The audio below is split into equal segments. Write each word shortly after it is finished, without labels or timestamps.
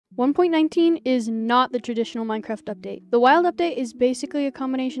1.19 is not the traditional Minecraft update. The Wild update is basically a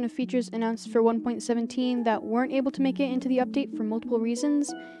combination of features announced for 1.17 that weren't able to make it into the update for multiple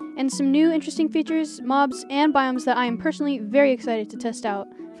reasons, and some new interesting features, mobs, and biomes that I am personally very excited to test out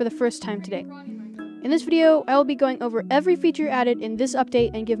for the first time today. In this video, I will be going over every feature added in this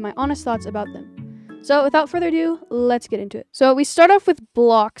update and give my honest thoughts about them. So without further ado, let's get into it. So we start off with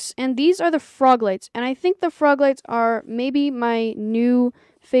blocks, and these are the frog lights, and I think the frog lights are maybe my new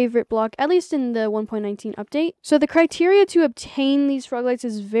favorite block, at least in the 1.19 update. So the criteria to obtain these frog lights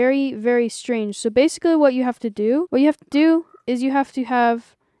is very, very strange. So basically what you have to do is you have to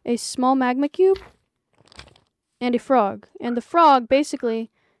have a small magma cube and a frog. And the frog basically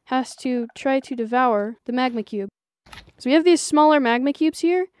has to try to devour the magma cube. So we have these smaller magma cubes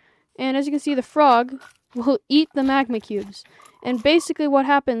here, and as you can see, the frog will eat the magma cubes. And basically what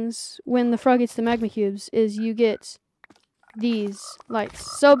happens when the frog eats the magma cubes is you get these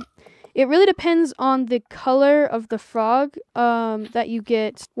lights. So it really depends on the color of the frog that you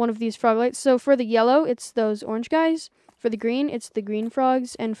get one of these frog lights. So for the yellow, it's those orange guys. For the green, it's the green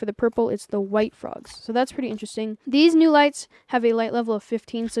frogs. And for the purple, it's the white frogs. So that's pretty interesting. These new lights have a light level of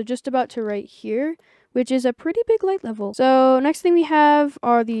 15, so just about to right here, which is a pretty big light level. So next thing we have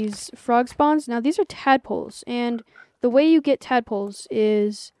are these frog spawns. Now these are tadpoles, and the way you get tadpoles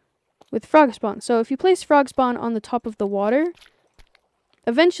is with frog spawn. So if you place frog spawn on the top of the water,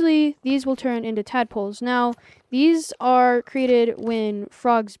 eventually these will turn into tadpoles. Now these are created when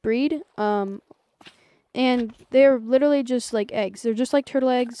frogs breed, and they're literally just like eggs. They're just like turtle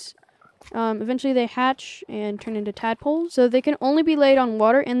eggs. Eventually they hatch and turn into tadpoles. So they can only be laid on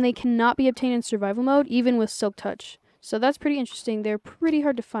water, and they cannot be obtained in survival mode, even with silk touch. So that's pretty interesting. They're pretty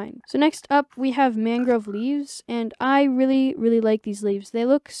hard to find. So next up, we have mangrove leaves, and I really, really like these leaves. They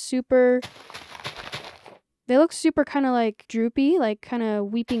look super kind of like droopy, like kind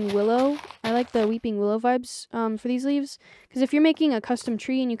of weeping willow. I like the weeping willow vibes for these leaves, because if you're making a custom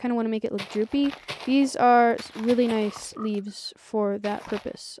tree and you kind of want to make it look droopy, these are really nice leaves for that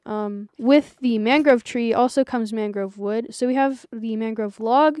purpose. With the mangrove tree also comes mangrove wood. So we have the mangrove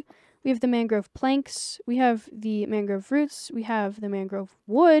log, we have the mangrove planks, we have the mangrove roots, we have the mangrove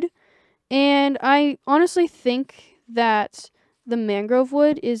wood, and I honestly think that the mangrove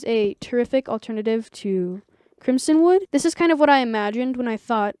wood is a terrific alternative to crimson wood. This is kind of what I imagined when I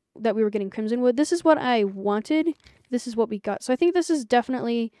thought that we were getting crimson wood. This is what I wanted. This is what we got. So I think this is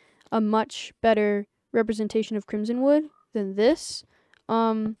definitely a much better representation of crimson wood than this.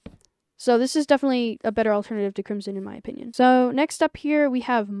 So this is definitely a better alternative to crimson in my opinion. So next up here we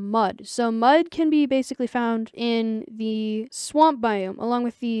have mud. So mud can be basically found in the swamp biome along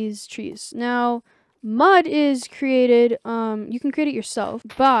with these trees. Now mud is created, you can create it yourself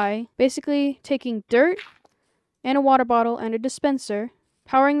by basically taking dirt and a water bottle and a dispenser,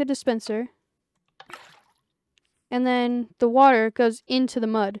 powering the dispenser, and then the water goes into the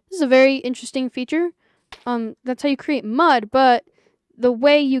mud. This is a very interesting feature. That's how you create mud, but the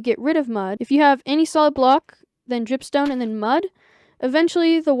way you get rid of mud, if you have any solid block, then dripstone, and then mud,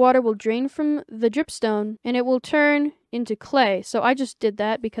 eventually the water will drain from the dripstone and it will turn into clay. So I just did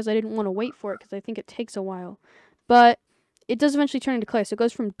that because I didn't want to wait for it because I think it takes a while. But it does eventually turn into clay. So it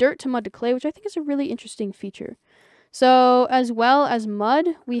goes from dirt to mud to clay, which I think is a really interesting feature. So as well as mud,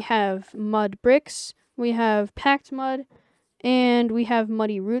 we have mud bricks, we have packed mud, and we have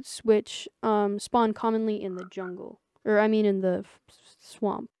muddy roots, which spawn commonly in the jungle. Or I mean in the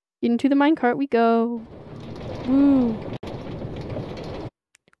swamp. Into the minecart we go. Woo.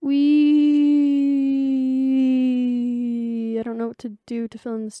 I don't know what to do to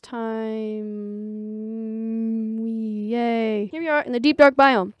fill in this time. Yay. Here we are in the deep dark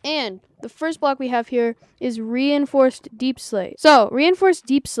biome. And the first block we have here is reinforced deep slate. So reinforced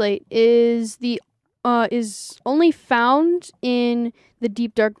deep slate is only found in the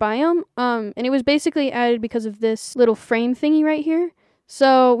deep dark biome. And it was basically added because of this little frame thingy right here.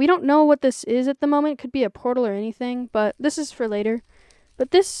 So we don't know what this is at the moment. It could be a portal or anything, but this is for later. But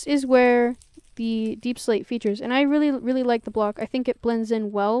this is where the deep slate features, and I really, really like the block. I think it blends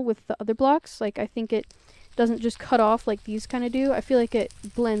in well with the other blocks. Like, I think it doesn't just cut off like these kind of do. I feel like it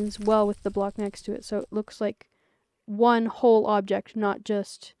blends well with the block next to it, so it looks like one whole object, not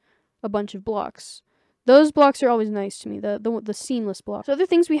just a bunch of blocks. Those blocks are always nice to me, the seamless block. So other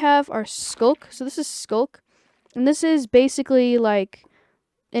things we have are skulk. So this is skulk, and this is basically like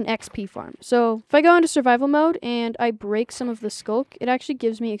an XP farm. So if I go into survival mode and I break some of the skulk, it actually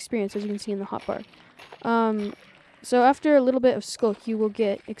gives me experience, as you can see in the hotbar. So after a little bit of skulk, you will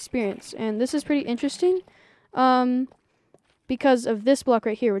get experience, and this is pretty interesting because of this block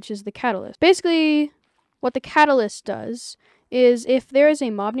right here, which is the catalyst. Basically, what the catalyst does is if there is a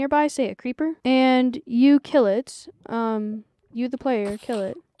mob nearby, say a creeper, and you kill it, you the player kill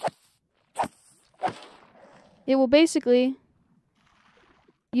it, it will basically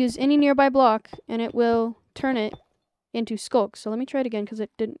use any nearby block and it will turn it into skulk. So let me try it again because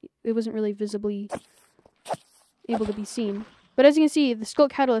it wasn't really visibly able to be seen. But as you can see, the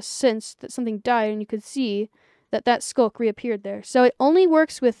skulk had a sense that something died, and you could see that that skulk reappeared there. So it only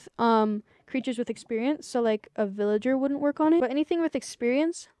works with creatures with experience, so like a villager wouldn't work on it. But anything with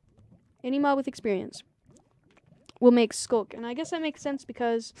experience, any mob with experience, will make skulk. And I guess that makes sense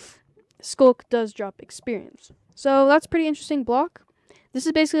because skulk does drop experience. So that's a pretty interesting block. This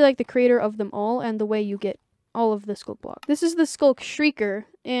is basically like the creator of them all and the way you get all of the skulk block. This is the skulk shrieker,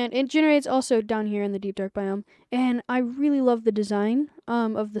 and it generates also down here in the deep dark biome. And I really love the design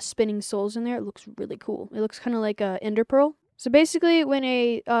of the spinning souls in there. It looks really cool. It looks kind of like a ender pearl. So basically, when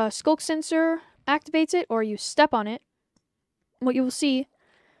a skulk sensor activates it or you step on it, what you will see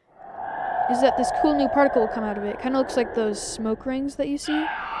is that this cool new particle will come out of it. It kind of looks like those smoke rings that you see.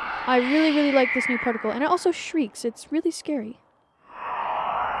 I really, really like this new particle, and it also shrieks. It's really scary.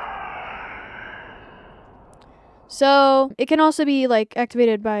 So it can also be like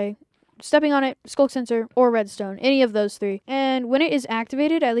activated by stepping on it, skulk sensor, or redstone. Any of those three. And when it is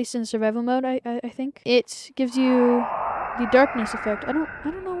activated, at least in survival mode, I think, it gives you the darkness effect. I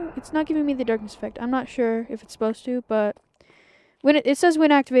don't know. It's not giving me the darkness effect. I'm not sure if it's supposed to, but when it says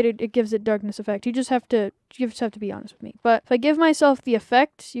when activated, it gives it darkness effect. You just have to be honest with me. But if I give myself the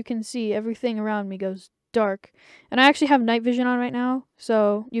effect, you can see everything around me goes dark. And I actually have night vision on right now,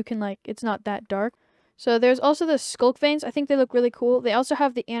 so you can like, it's not that dark. So there's also the skulk veins. I think they look really cool. They also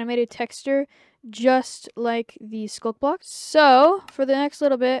have the animated texture just like the skulk blocks. So for the next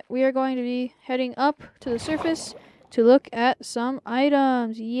little bit, we are going to be heading up to the surface to look at some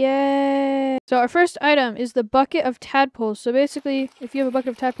items. Yay! So our first item is the bucket of tadpoles. So basically, if you have a bucket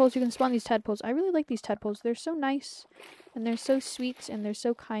of tadpoles, you can spawn these tadpoles. I really like these tadpoles. They're so nice. And they're so sweet, and they're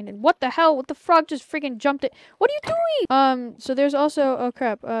so kind. And what the hell? What the frog just freaking jumped it? What are you doing? So there's also, oh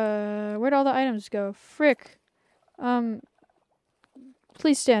crap, where'd all the items go? Frick.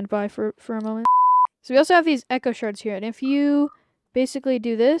 Please stand by for a moment. So we also have these echo shards here, and if you basically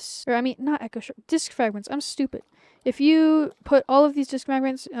do this, or I mean, not echo shards, disc fragments, I'm stupid. If you put all of these disc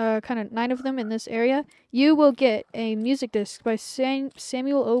fragments, kind of 9 of them in this area, you will get a music disc by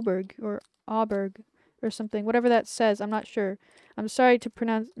Samuel Oberg, or Auberg, or something, whatever that says. I'm not sure. I'm sorry to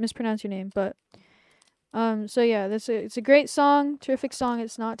mispronounce your name, but so yeah, it's a great song, terrific song.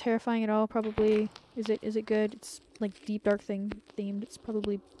 It's not terrifying at all. Probably is it good? It's like deep dark themed. It's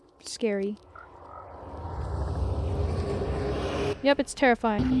probably scary. Yep, it's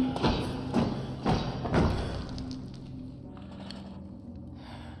terrifying.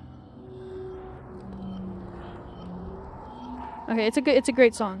 Okay, it's a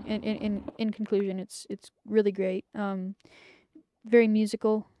great song. In conclusion, it's really great. Very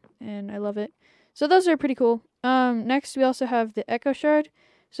musical, and I love it. So those are pretty cool. Next we also have the Echo Shard.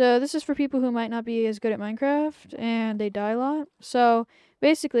 So this is for people who might not be as good at Minecraft and they die a lot. So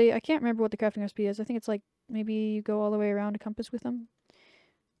basically, I can't remember what the crafting recipe is. I think it's like maybe you go all the way around a compass with them.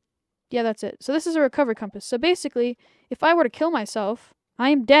 Yeah, that's it. So this is a recover compass. So basically, if I were to kill myself, I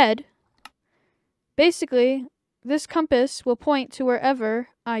am dead. Basically, this compass will point to wherever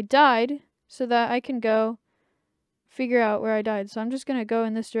I died so that I can go figure out where I died. So I'm just going to go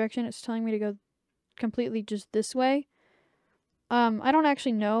in this direction. It's telling me to go completely just this way. I don't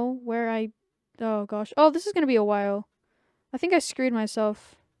actually know where oh gosh. Oh, this is going to be a while. I think I screwed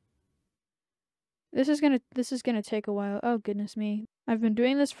myself. This is going to take a while. Oh goodness me. I've been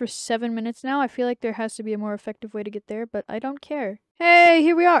doing this for 7 minutes now. I feel like there has to be a more effective way to get there, but I don't care. Hey,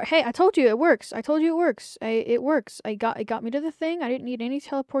 here we are. Hey, I told you it works. I told you it works. It works. It got me to the thing. I didn't need any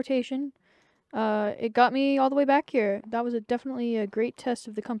teleportation. It got me all the way back here. That was definitely a great test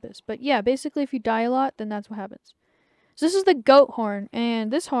of the compass. But yeah, basically if you die a lot, then that's what happens. So this is the goat horn,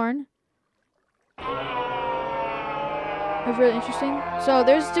 and this horn is really interesting. So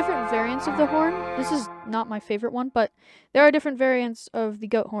there's different variants of the horn. This is not my favorite one, but there are different variants of the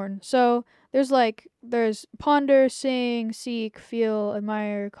goat horn. So there's ponder, sing, seek, feel,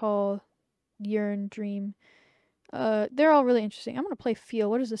 admire, call, yearn, dream. They're all really interesting. I'm gonna play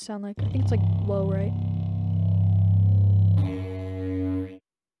feel. What does this sound like? I think it's like low, right?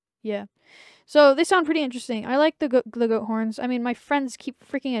 Yeah. So they sound pretty interesting. I like the goat horns. I mean, my friends keep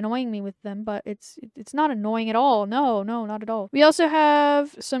freaking annoying me with them, but it's not annoying at all. No, not at all. We also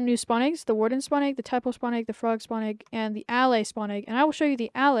have some new spawn eggs: the Warden spawn egg, the tadpole spawn egg, the frog spawn egg, and the alley spawn egg. And I will show you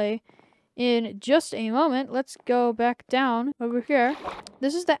the alley in just a moment. Let's go back down over here.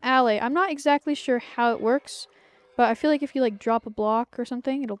 This is the alley. I'm not exactly sure how it works, But I feel like if you like drop a block or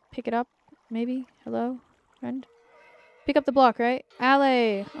something, it'll pick it up. Maybe. Hello, friend. Pick up the block, right?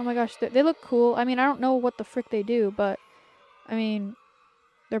 Alley. Oh my gosh, they look cool. I mean, I don't know what the frick they do, but I mean,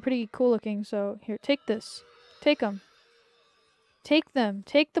 they're pretty cool looking. So here, take this. Take them. Take them.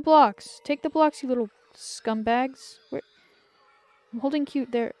 Take the blocks. Take the blocks, you little scumbags. I'm holding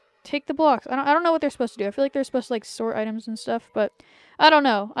cute there. Take the blocks. I don't know what they're supposed to do. I feel like they're supposed to like sort items and stuff, but I don't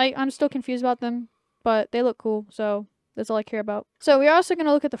know. I'm still confused about them, but they look cool, so that's all I care about. So we're also going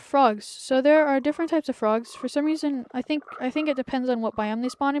to look at the frogs. So there are different types of frogs. For some reason, I think it depends on what biome they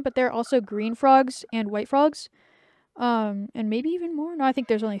spawn in, but there are also green frogs and white frogs. And maybe even more. No, I think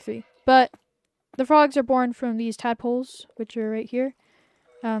there's only 3. But the frogs are born from these tadpoles, which are right here,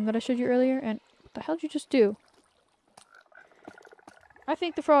 that I showed you earlier. And what the hell did you just do? I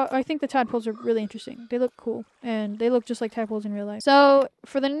think the tadpoles are really interesting. They look cool, and they look just like tadpoles in real life. So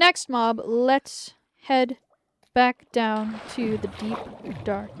for the next mob, let's head back down to the deep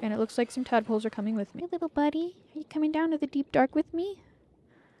dark. And it looks like some tadpoles are coming with me. Hey, little buddy, are you coming down to the deep dark with me?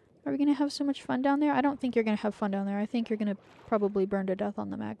 Are we gonna have so much fun down there? I don't think you're gonna have fun down there. I think you're gonna probably burn to death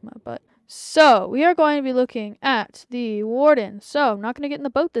on the magma. But so we are going to be looking at the Warden. So I'm not gonna get in the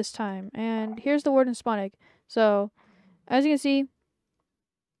boat this time. And here's the Warden spawn egg. So as you can see,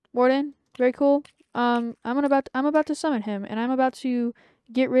 Warden, very cool. I'm about to summon him, and I'm about to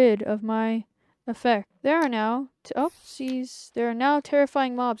get rid of my effect. There are now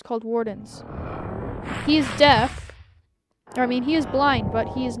terrifying mobs called Wardens. He is deaf. Or I mean, he is blind, but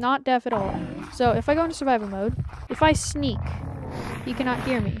he is not deaf at all. So if I go into survival mode, if I sneak, he cannot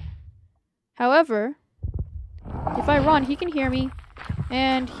hear me. However, if I run, he can hear me,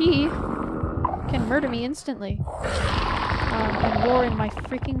 and he can murder me instantly. And roar in my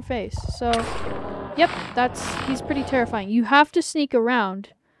freaking face. So, yep, he's pretty terrifying. You have to sneak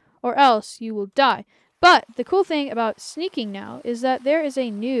around, or else you will die. But the cool thing about sneaking now is that there is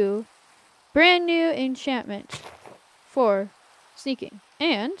a brand new enchantment for sneaking.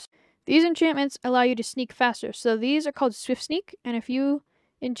 And these enchantments allow you to sneak faster. So these are called Swift Sneak, and if you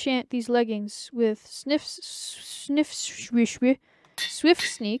enchant these leggings with Swift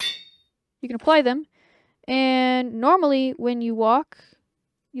Sneak, you can apply them. And normally when you walk,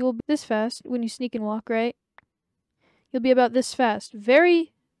 you'll be this fast. When you sneak and walk, right? You'll be about this fast.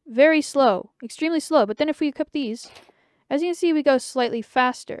 Very, very slow. Extremely slow. But then if we equip these, as you can see, we go slightly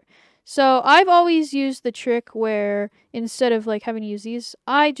faster. So I've always used the trick where instead of like having to use these,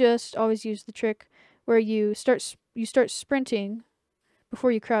 I just always use the trick where you start sprinting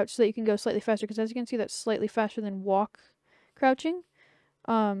before you crouch so that you can go slightly faster. Because as you can see, that's slightly faster than walk crouching.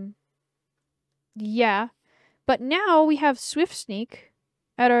 Yeah. But now we have Swift Sneak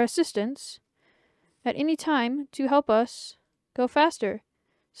at our assistance at any time to help us go faster.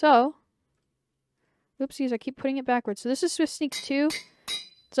 So, oopsies, I keep putting it backwards. So this is Swift Sneak 2.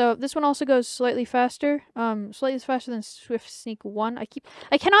 So this one also goes slightly faster. Slightly faster than Swift Sneak 1.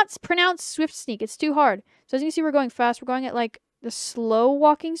 I cannot pronounce Swift Sneak. It's too hard. So as you can see, we're going fast. We're going at like the slow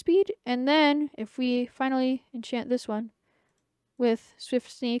walking speed. And then if we finally enchant this one with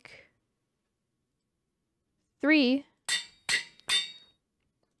Swift Sneak 3,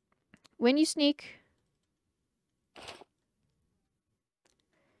 when you sneak,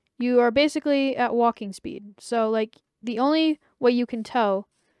 you are basically at walking speed. So like the only way you can tell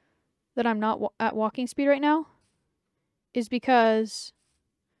that I'm not at walking speed right now is because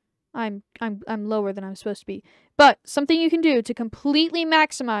I'm lower than I'm supposed to be. But something you can do to completely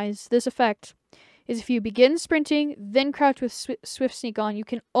maximize this effect is if you begin sprinting, then crouch with Swift Sneak on, you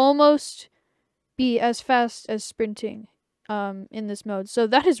can almost be as fast as sprinting in this mode. So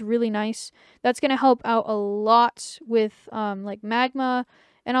that is really nice. That's going to help out a lot with like magma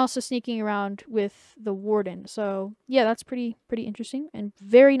and also sneaking around with the Warden. So yeah, that's pretty interesting and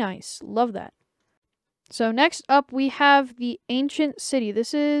very nice. Love that. So next up we have the Ancient City.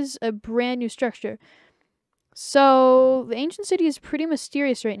 This is a brand new structure. So the Ancient City is pretty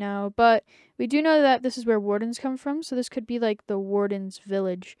mysterious right now, but we do know that this is where Wardens come from. So this could be like the Warden's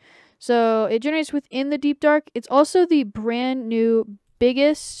village. So it generates within the Deep Dark. It's also the brand new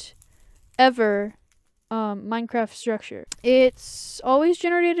biggest ever Minecraft structure. It's always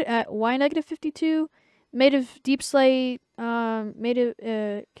generated at Y-52, made of deep slate,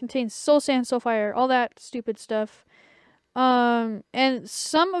 contains soul sand, soul fire, all that stupid stuff. And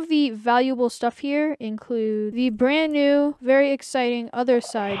some of the valuable stuff here include the brand new, very exciting other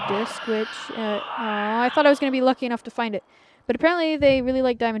side disc, which I thought I was going to be lucky enough to find it. But apparently they really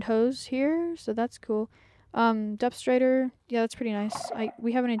like diamond hose here, so that's cool. Depth strider, yeah, that's pretty nice.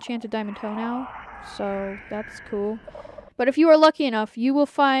 We have an enchanted diamond toe now, so that's cool. But if you are lucky enough, you will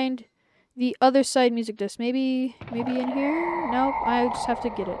find the other side music disc. Maybe in here? Nope, I just have to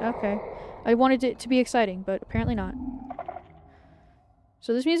get it. Okay. I wanted it to be exciting, but apparently not.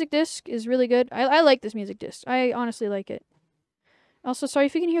 So this music disc is really good. I like this music disc. I honestly like it. Also, sorry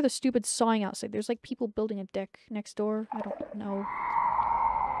if you can hear the stupid sawing outside. There's like people building a deck next door. I don't know.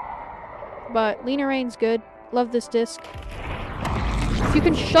 But Lena Raine's good. Love this disc. If you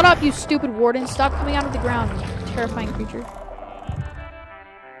can shut up, you stupid Warden. Stop coming out of the ground, you terrifying creature.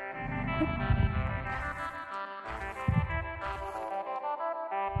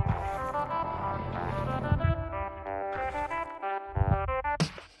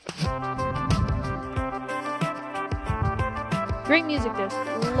 Great music disc.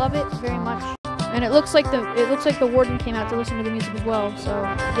 Love it very much. And it looks like the Warden came out to listen to the music as well. So,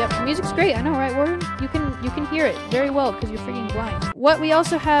 yep, the music's great. I know, right, Warden? You can hear it very well because you're freaking blind. What we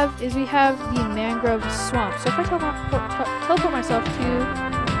also have is we have the mangrove swamp. So if I teleport myself to,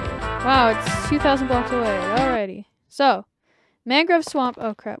 wow, it's 2,000 blocks away. Alrighty. So, mangrove swamp.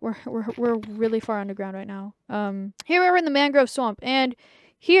 Oh crap, we're really far underground right now. Here we're in the mangrove swamp, and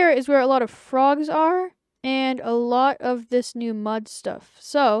here is where a lot of frogs are, and a lot of this new mud stuff.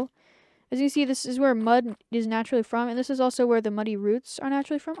 So, as you can see, this is where mud is naturally from, and this is also where the muddy roots are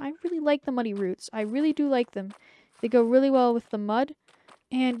naturally from. I really like the muddy roots. I really do like them. They go really well with the mud,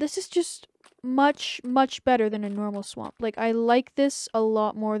 and this is just much, much better than a normal swamp. Like, I like this a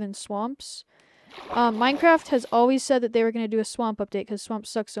lot more than swamps. Minecraft has always said that they were going to do a swamp update because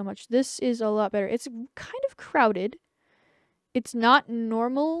swamps suck so much. This is a lot better. It's kind of crowded. It's not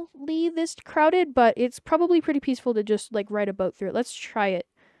normally this crowded, but it's probably pretty peaceful to just, like, ride a boat through it. Let's try it.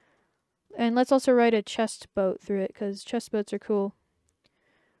 And let's also ride a chest boat through it, because chest boats are cool.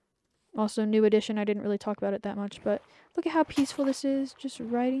 Also, new edition, I didn't really talk about it that much, but look at how peaceful this is. Just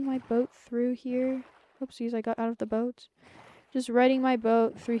riding my boat through here. Oopsies, I got out of the boat. Just riding my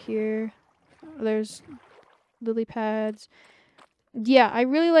boat through here. There's lily pads. Yeah, I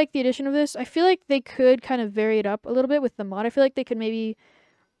really like the addition of this. I feel like they could kind of vary it up a little bit with the mod. I feel like they could maybe,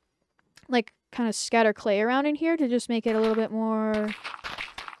 like, kind of scatter clay around in here to just make it a little bit more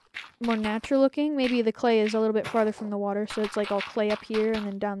natural looking. Maybe the clay is a little bit farther from the water, so it's like all clay up here, and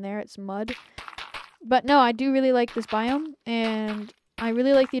then down there it's mud. But no, I do really like this biome, and I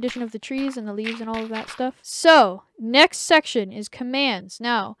really like the addition of the trees and the leaves and all of that stuff. So, next section is commands.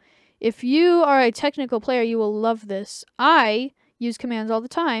 Now, if you are a technical player, you will love this. I use commands all the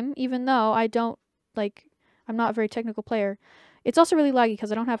time, even though I'm not a very technical player. It's also really laggy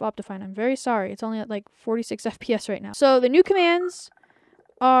because I don't have Optifine. I'm very sorry. It's only at like 46 FPS right now. So the new commands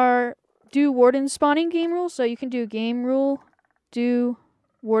are do Warden spawning game rule. So you can do game rule, do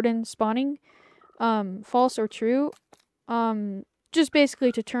Warden spawning, false or true. Just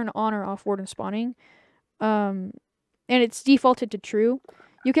basically to turn on or off Warden spawning. And it's defaulted to true.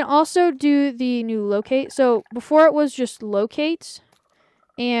 You can also do the new locate. So before it was just locate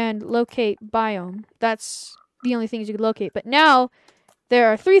and locate biome. That's the only things you can locate. But now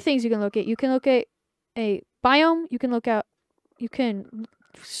there are 3 things you can locate. You can locate a biome. You can locate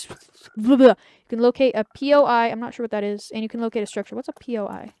a POI. I'm not sure what that is. And you can locate a structure. What's a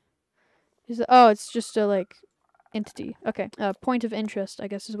POI? Oh, it's just a, like, entity. Okay. Point of interest, I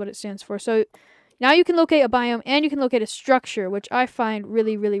guess is what it stands for. So now you can locate a biome and you can locate a structure, which I find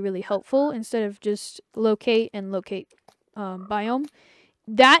really, really, really helpful instead of just locate and locate biome.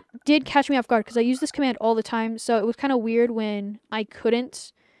 That did catch me off guard because I use this command all the time. So it was kind of weird when I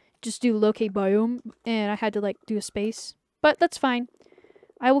couldn't just do locate biome and I had to, like, do a space. But that's fine.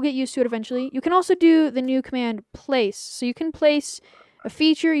 I will get used to it eventually. You can also do the new command place. So you can place a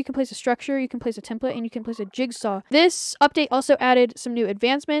feature, you can place a structure, you can place a template, and you can place a jigsaw. This update also added some new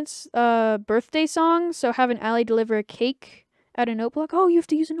advancements. Birthday songs. So have an ally deliver a cake at a note block. Oh, you have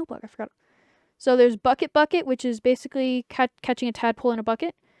to use a note block. I forgot. So there's bucket, which is basically catching a tadpole in a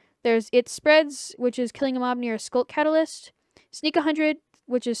bucket. There's it spreads, which is killing a mob near a skulk catalyst. Sneak 100,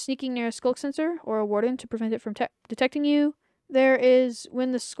 which is sneaking near a skulk sensor or a warden to prevent it from detecting you. There is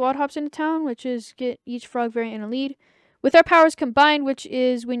when the squad hops into town, which is get each frog variant in a lead. With our powers combined, which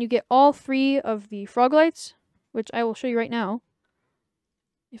is when you get all 3 of the frog lights, which I will show you right now.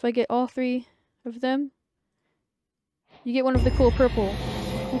 If I get all 3 of them, you get one of the cool purple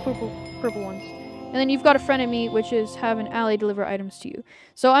ones. And then you've got a friend in me, which is have an ally deliver items to you.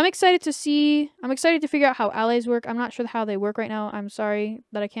 So I'm excited to figure out how allies work. I'm not sure how they work right now. I'm sorry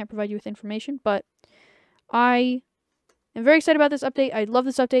that I can't provide you with information, but I'm very excited about this update. I love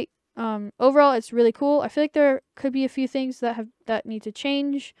this update. Overall, it's really cool. I feel like there could be a few things that need to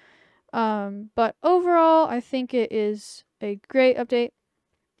change. But overall, I think it is a great update.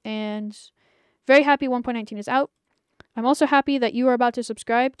 And very happy 1.19 is out. I'm also happy that you are about to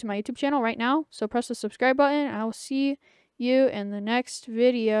subscribe to my YouTube channel right now. So press the subscribe button. I will see you in the next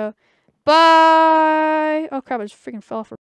video. Bye! Oh crap, I just freaking fell off.